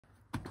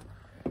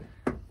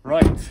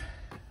Right,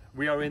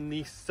 we are in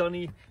the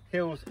sunny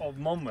hills of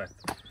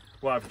Monmouth,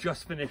 where I've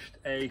just finished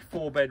a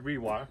 4-bed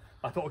rewire.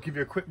 I thought I'd give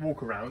you a quick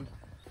walk around.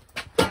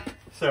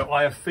 So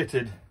I have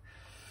fitted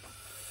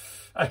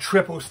a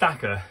triple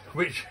stacker,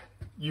 which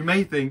you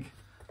may think,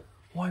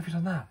 why have you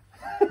done that?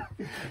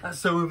 That's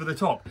so over the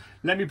top.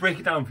 Let me break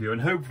it down for you,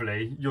 and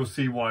hopefully you'll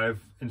see why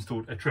I've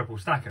installed a triple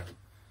stacker.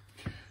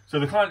 So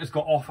the client has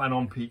got off and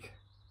on peak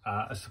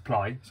a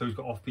supply, so he's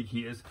got off peak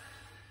heaters.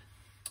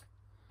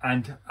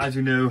 And as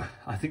you know,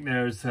 I think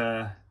there's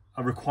a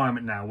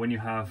requirement now when you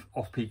have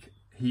off peak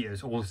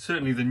heaters, or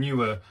certainly the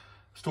newer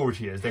storage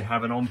heaters, they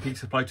have an on peak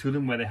supply to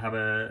them where they have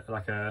a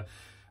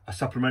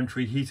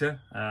supplementary heater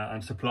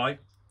and supply,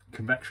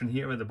 convection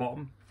heater at the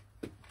bottom.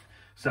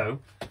 So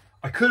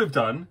I could have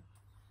done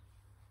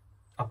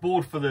a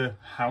board for the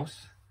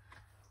house,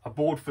 a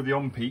board for the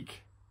on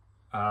peak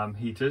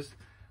heaters,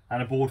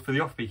 and a board for the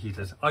off peak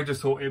heaters. I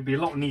just thought it'd be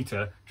a lot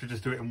neater to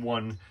just do it in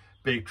one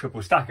big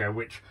triple stacker,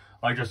 which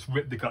I just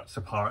ripped the guts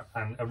apart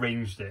and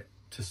arranged it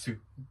to suit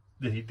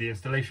the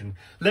installation.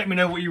 Let me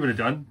know what you would have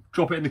done.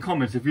 Drop it in the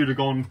comments if you'd have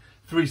gone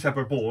 3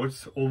 separate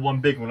boards or one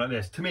big one like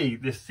this. To me,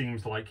 this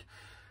seems like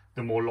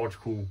the more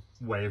logical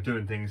way of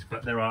doing things,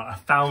 but there are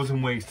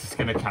 1,000 ways to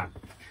skin a cat.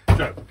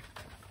 So,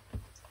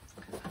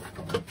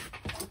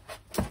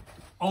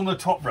 on the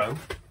top row,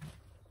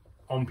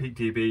 on peak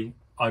DB,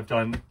 I've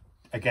done,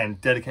 again,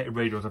 dedicated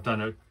radials. I've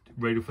done a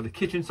radial for the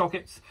kitchen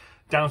sockets,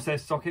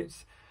 downstairs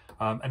sockets,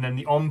 and then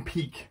the on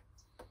peak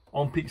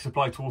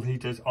supply to all the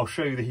heaters. I'll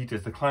show you the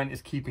heaters. The client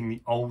is keeping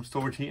the old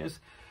storage heaters.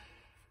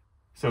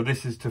 So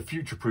this is to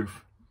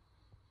future-proof.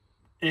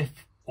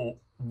 If or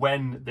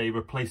when they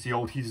replace the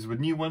old heaters with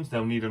new ones,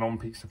 they'll need an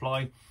on-peak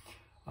supply.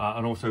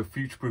 And also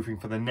future-proofing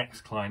for the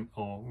next client,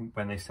 or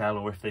when they sell,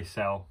 or if they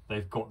sell,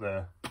 they've got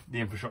the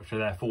infrastructure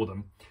there for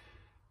them.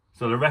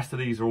 So the rest of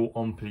these are all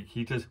on-peak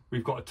heaters.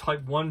 We've got a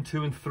type 1,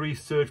 2 and 3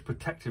 surge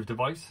protective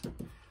device.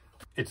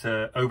 It's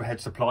an overhead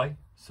supply,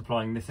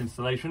 supplying this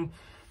installation.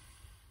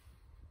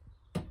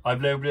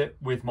 I've labelled it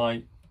with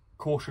my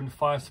caution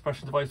fire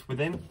suppression device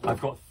within. I've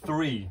got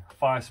 3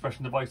 fire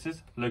suppression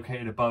devices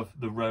located above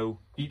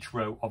each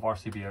row of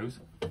RCBOs.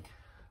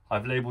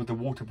 I've labelled the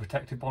water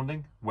protective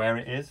bonding where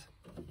it is.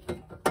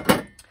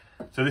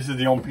 So this is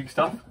the on-peak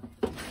stuff.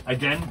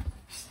 Again,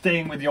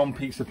 staying with the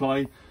on-peak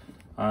supply.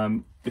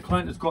 The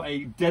client has got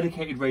a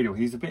dedicated radial.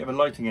 He's a bit of a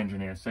lighting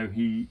engineer, so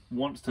he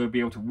wants to be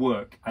able to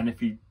work, and if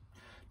he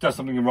does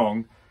something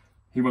wrong,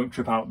 he won't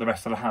trip out the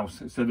rest of the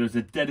house. So there's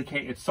a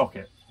dedicated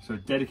socket, so a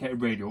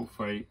dedicated radial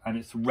and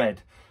it's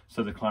red,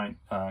 so the client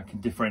can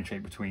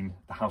differentiate between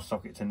the house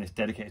sockets and this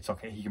dedicated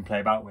socket he can play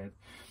about with.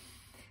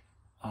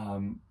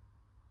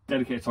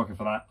 Dedicated socket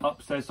for that.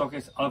 Upstairs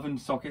sockets, oven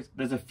sockets.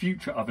 There's a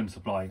future oven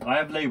supply. I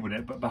have labelled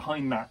it, but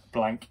behind that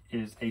blank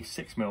is a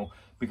 6mm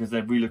because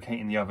they're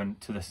relocating the oven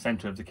to the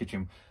centre of the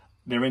kitchen.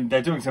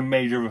 They're doing some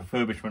major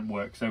refurbishment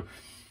work, so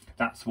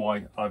that's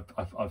why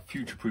I've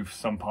future-proofed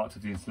some parts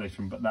of the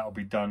installation, but that will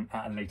be done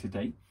at a later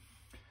date.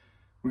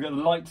 We've got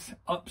the lights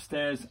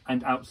upstairs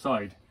and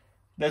outside.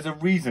 There's a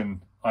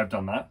reason I've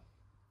done that.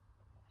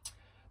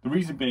 The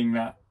reason being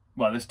that,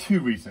 well, there's 2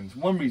 reasons.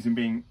 One reason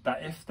being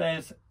that if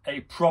there's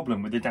a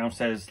problem with the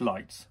downstairs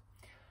lights,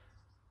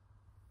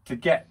 to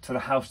get to the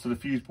house to the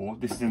fuse board,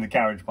 this is in the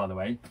garage by the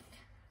way,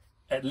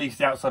 at least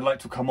the outside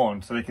lights will come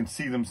on so they can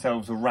see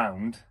themselves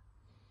around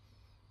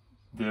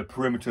the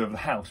perimeter of the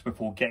house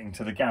before getting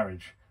to the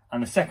garage.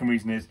 And the second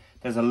reason is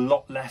there's a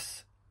lot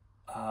less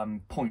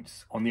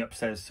points on the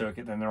upstairs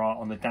circuit than there are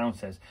on the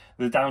downstairs.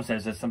 The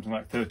downstairs there's something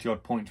like 30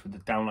 odd points with the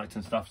downlights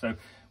and stuff, so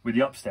with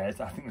the upstairs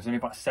I think there's only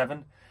about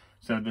 7,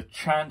 so the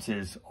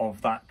chances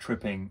of that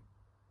tripping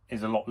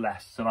is a lot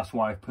less. So that's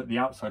why I've put the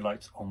outside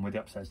lights on with the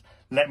upstairs.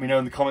 Let me know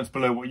in the comments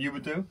below what you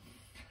would do.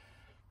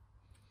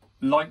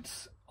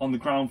 Lights on the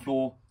ground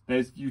floor,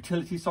 there's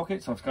utility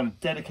sockets, so I've got a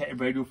dedicated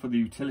radial for the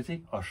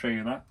utility. I'll show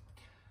you that.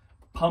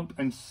 Pump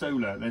and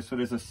solar,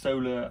 there's a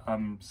solar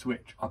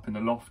switch up in the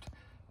loft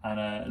and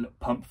a little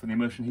pump for the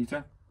immersion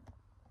heater.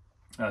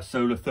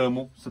 Solar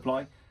thermal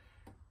supply.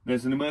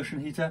 There's an immersion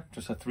heater,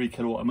 just a 3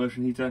 kilowatt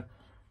immersion heater.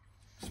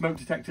 Smoke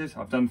detectors,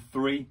 I've done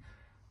 3.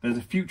 There's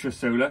a future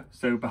solar,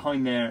 so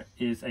behind there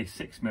is a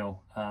 6mm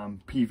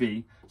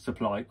PV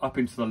supply up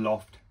into the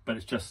loft, but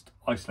it's just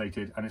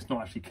isolated and it's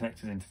not actually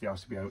connected into the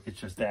RCBO. It's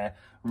just there,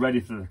 ready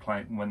for the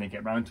client when they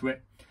get round to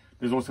it.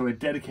 There's also a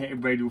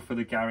dedicated radial for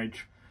the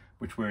garage,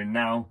 which we're in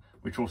now,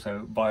 which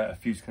also via a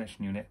fuse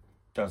connection unit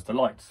does the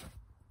lights.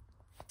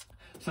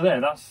 So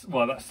there, that's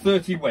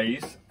 30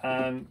 ways,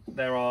 and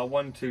there are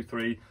 1, 2,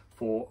 3,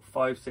 4,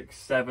 5, 6,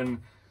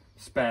 7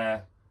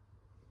 spares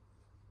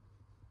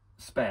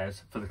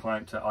for the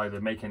client to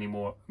either make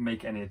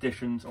any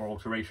additions or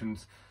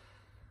alterations.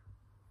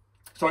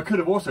 So I could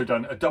have also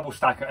done a double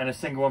stacker and a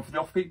single one for the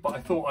off-peak, but I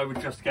thought I would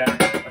just get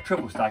a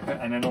triple stacker,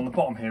 and then on the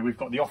bottom here we've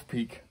got the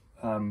off-peak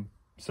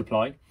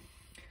supply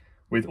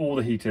with all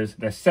the heaters.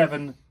 There's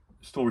 7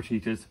 storage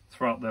heaters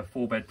throughout the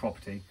 4-bed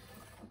property,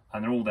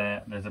 and they're all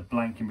there. There's a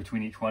blank in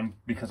between each one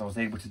because I was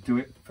able to do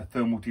it for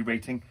thermal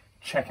derating.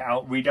 Check it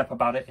out, read up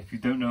about it if you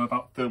don't know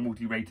about thermal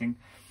derating.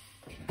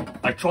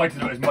 I tried to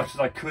do it as much as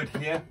I could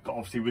here, but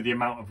obviously with the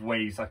amount of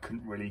ways I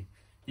couldn't really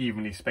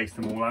evenly space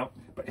them all out.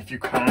 But if you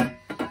can,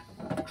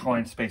 try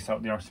and space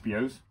out the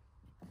RCBOs.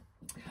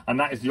 And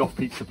that is the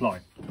off-peak supply.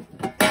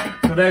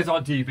 So there's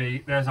our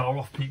DB, there's our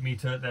off-peak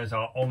meter, there's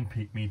our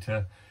on-peak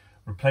meter.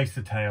 Replace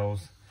the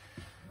tails.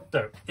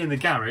 So in the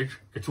garage,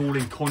 it's all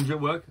in conduit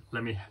work.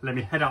 Let me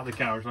head out the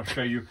garage and I'll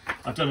show you.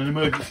 I've done an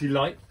emergency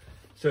light.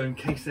 So in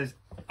case there's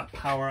a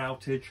power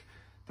outage,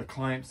 the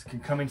clients can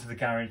come into the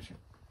garage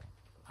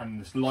and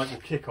this light will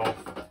kick off.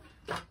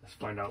 Let's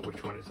find out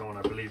which one it's on.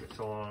 I believe it's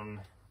on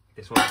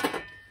this one.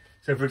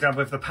 So for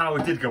example, if the power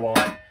did go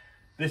on,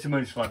 this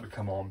emergency light would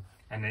come on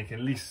and they can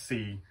at least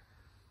see,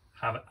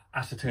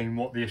 ascertain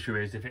what the issue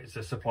is, if it's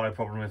a supply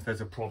problem, if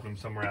there's a problem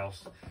somewhere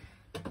else.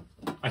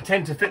 I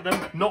tend to fit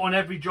them, not on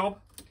every job,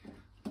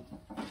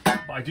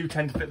 but I do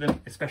tend to fit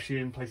them, especially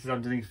in places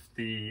underneath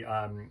the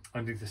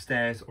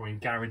stairs or in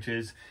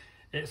garages.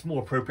 It's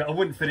more appropriate. I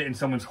wouldn't fit it in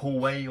someone's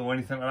hallway or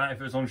anything like that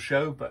if it was on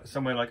show, but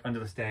somewhere like under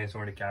the stairs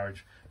or in a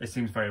garage, it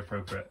seems very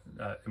appropriate,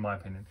 in my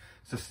opinion.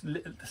 So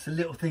it's the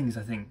little things,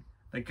 I think,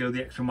 that go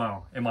the extra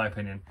mile, in my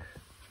opinion.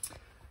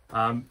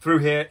 Through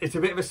here, it's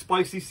a bit of a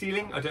spicy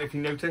ceiling. I don't know if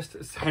you noticed,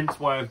 it's hence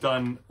why I've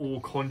done all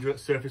conduit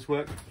surface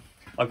work.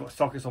 I've got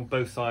sockets on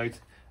both sides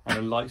and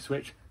a light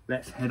switch.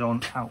 Let's head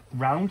on out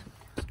round.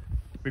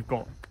 We've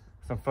got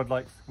some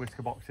floodlights,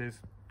 whisker boxes.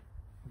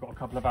 We've got a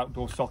couple of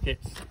outdoor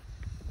sockets.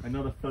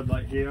 Another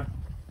floodlight here.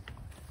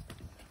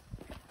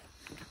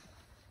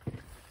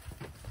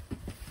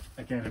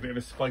 Again, a bit of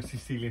a spicy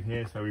ceiling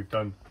here. So we've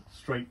done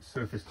straight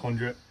surface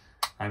conduit,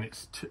 and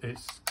it's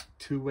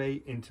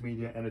two-way,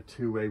 intermediate, and a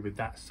two-way with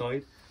that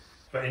side.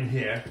 But in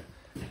here,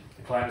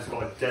 the client has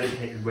got a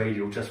dedicated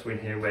radial just for in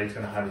here where he's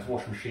going to have his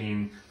washing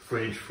machine,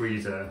 fridge,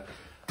 freezer,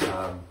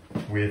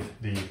 with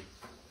the...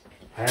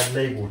 I have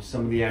labelled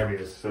some of the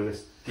areas, so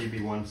this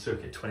DB1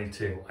 circuit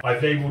 22.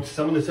 I've labelled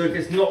some of the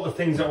circuits, not the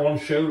things that are on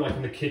show, like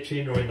in the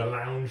kitchen or in the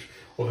lounge,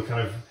 or the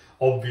kind of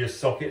obvious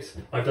sockets.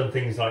 I've done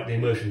things like the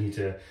immersion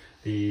heater,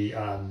 the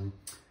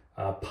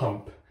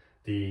pump,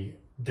 the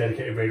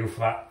dedicated radial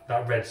for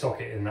that red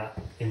socket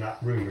in that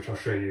room, which I'll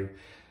show you.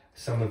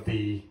 Some of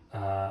the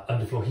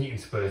underfloor heating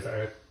spurs that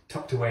are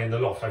tucked away in the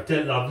loft.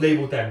 I've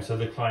labelled them so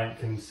the client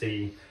can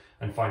see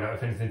and find out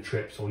if anything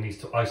trips or needs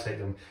to isolate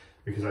them,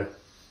 because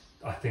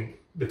I think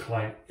the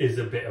client is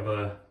a bit of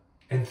a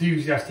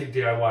enthusiastic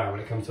DIY when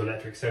it comes to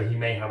electric, so he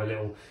may have a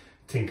little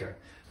tinker.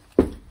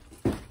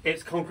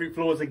 It's concrete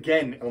floors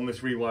again on this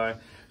Rewire,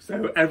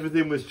 so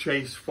everything was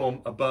chased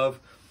from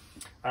above,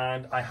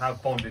 and I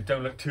have bonded.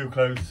 Don't look too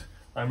close,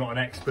 I'm not an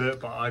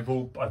expert, but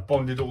I've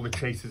bonded all the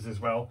chases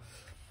as well.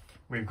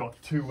 We've got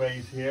two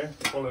ways here,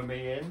 follow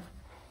me in.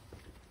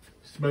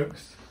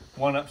 Smokes,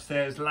 one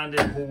upstairs,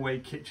 landing, hallway,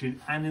 kitchen,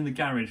 and in the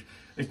garage.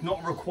 It's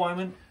not a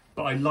requirement,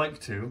 but I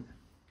like to.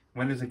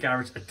 When there's a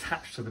garage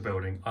attached to the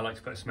building, I like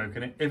to put a smoke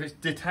in it. If it's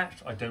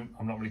detached, I'm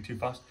not really too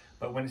fussed,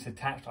 but when it's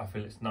attached, I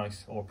feel it's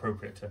nice or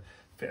appropriate to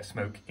fit a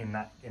smoke in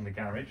the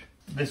garage.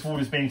 This wall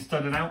is being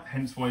studded out,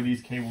 hence why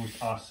these cables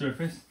are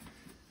surfaced.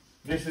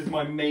 This is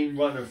my main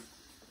run of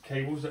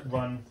cables that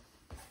run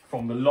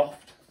from the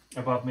loft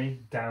above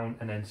me down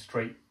and then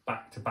straight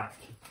back to back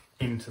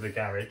into the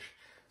garage.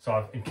 So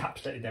I've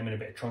encapsulated them in a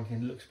bit of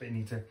trunking. It looks a bit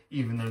neater,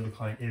 even though the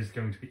client is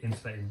going to be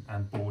insulating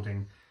and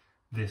boarding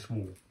this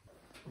wall.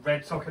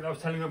 Red socket that I was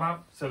telling you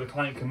about, so the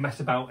client can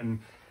mess about, and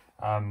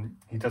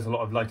he does a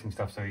lot of lighting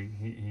stuff, so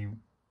he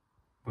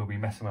will be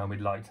messing around with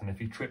lights, and if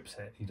he trips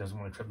it, he doesn't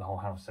want to trip the whole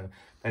house. So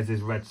there's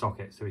his red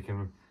socket, so he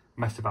can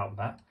mess about with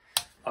that.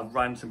 I've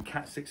ran some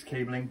Cat 6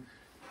 cabling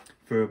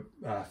for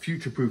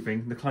future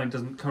proofing. The client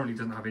currently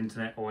doesn't have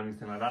internet or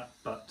anything like that,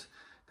 but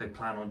they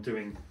plan on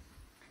doing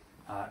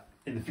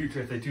in the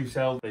future. If they do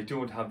sell, they do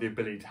want to have the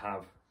ability to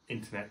have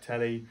internet,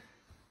 telly,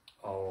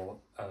 or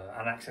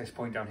an access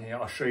point down here.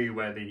 I'll show you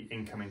where the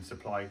incoming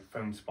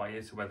phone supply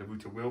is, so where the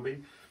router will be.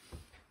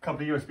 A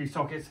couple of USB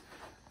sockets,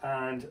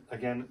 and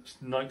again,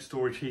 night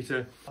storage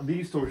heater.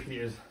 These storage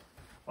heaters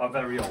are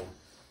very old,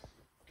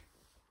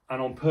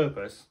 and on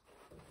purpose,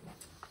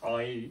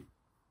 I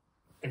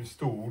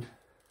installed,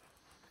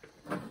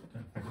 I don't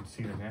know if I can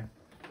see them here.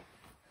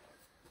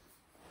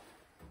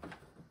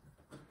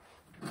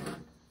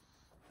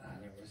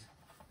 There it is.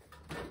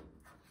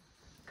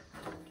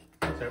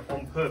 So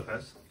on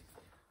purpose,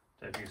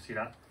 I don't know if you can see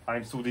that, I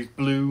installed these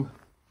blue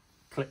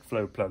click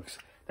flow plugs.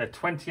 They're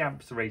 20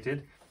 amps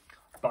rated,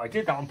 but I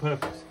did that on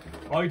purpose.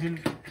 I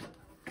didn't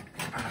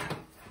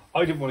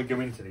want to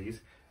go into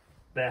these.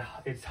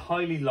 It's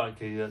highly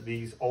likely that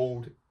these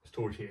old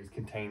storage heaters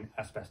contain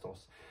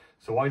asbestos.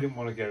 So I didn't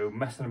want to go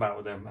messing about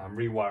with them and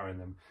rewiring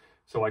them.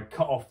 So I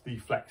cut off the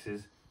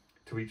flexes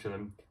to each of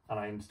them, and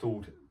I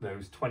installed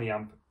those 20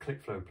 amp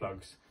click flow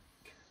plugs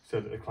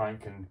so that the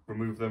client can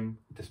remove them,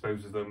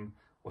 dispose of them,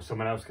 or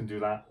someone else can do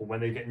that, or when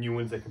they get new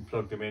ones they can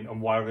plug them in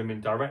and wire them in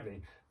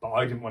directly. But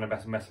I didn't want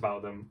to mess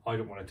about with them. I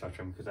didn't want to touch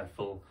them because they're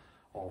full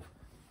of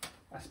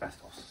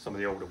asbestos, some of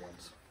the older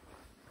ones.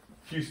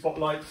 A few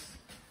spotlights,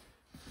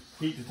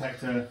 heat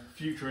detector,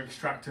 future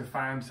extractor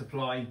fan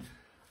supply,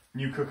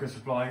 new cooker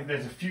supply.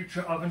 There's a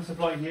future oven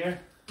supply here,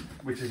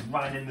 which is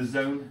ran in the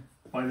zone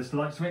by this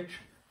light switch.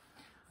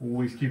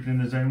 Always keep it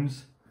in the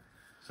zones.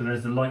 So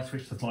there's the light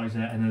switch supplies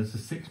there, and there's the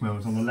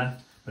 6mm on the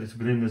left, but it's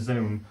within the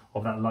zone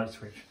of that light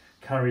switch.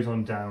 Carries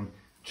on down,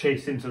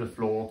 chase into the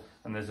floor,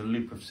 and there's a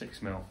loop of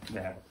 6mm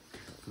there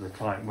for the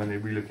client when they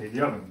relocate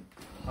the oven.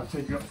 I'll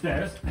take you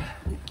upstairs.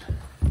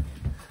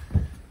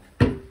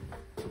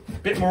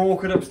 Bit more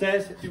awkward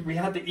upstairs. We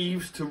had the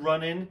eaves to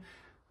run in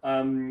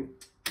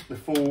the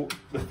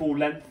full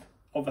length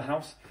of the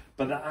house,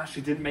 but that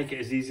actually didn't make it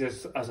as easy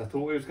as I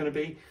thought it was going to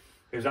be.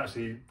 It was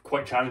actually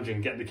quite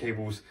challenging getting the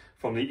cables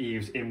from the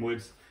eaves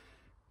inwards,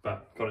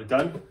 but got it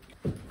done.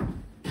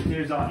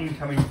 Here's our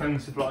incoming phone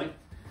supply.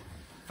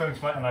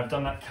 And I've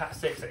done that Cat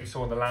 6 that you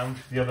saw in the lounge.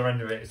 The other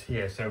end of it is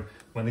here, so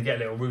when they get a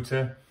little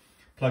router,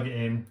 plug it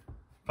in,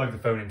 plug the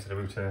phone into the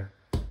router,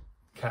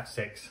 Cat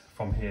 6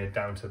 from here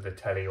down to the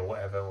telly or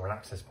whatever, or an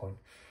access point.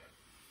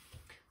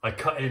 I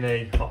cut in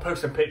I'll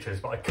post some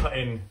pictures, but I cut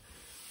in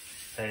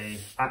a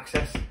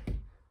access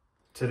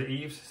to the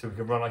eaves so we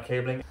can run our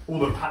cabling. All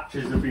the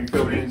patches have been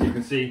filled in, as you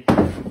can see,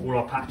 all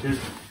our patches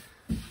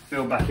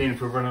filled back in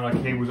for running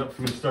our cables up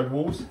from the stud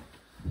walls.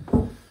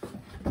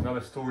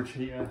 Another storage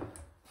heater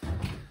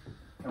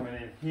coming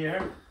in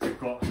here. We've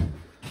got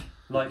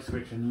light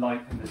switch and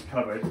light in this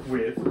cupboard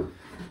with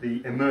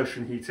the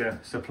immersion heater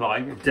supply,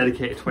 a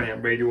dedicated 20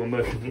 amp radial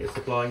immersion heater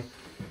supply.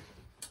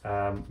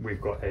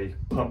 We've got a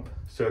pump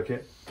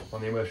circuit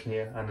on the immersion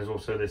here, and there's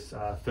also this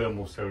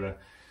thermal solar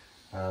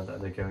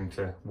that they're going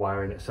to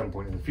wire in at some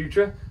point in the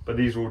future, but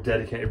these are all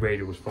dedicated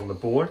radials from the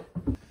board.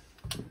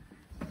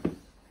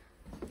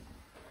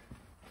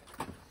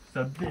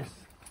 So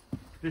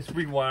this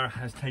rewire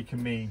has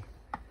taken me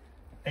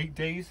 8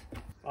 days.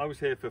 I was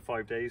here for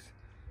 5 days.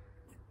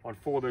 On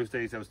 4 of those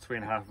days there was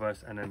 3.5 of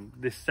us, and then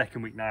this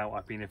second week now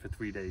I've been here for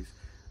 3 days.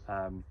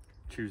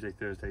 Tuesday,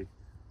 Thursday,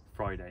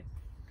 Friday,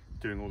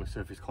 doing all the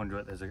surface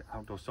conduit. There's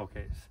outdoor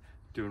sockets,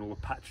 doing all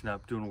the patching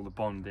up, doing all the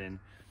bonding.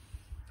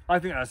 I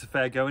think that's a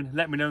fair going.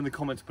 Let me know in the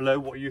comments below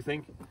what you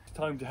think. It's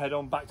time to head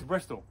on back to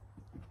Bristol.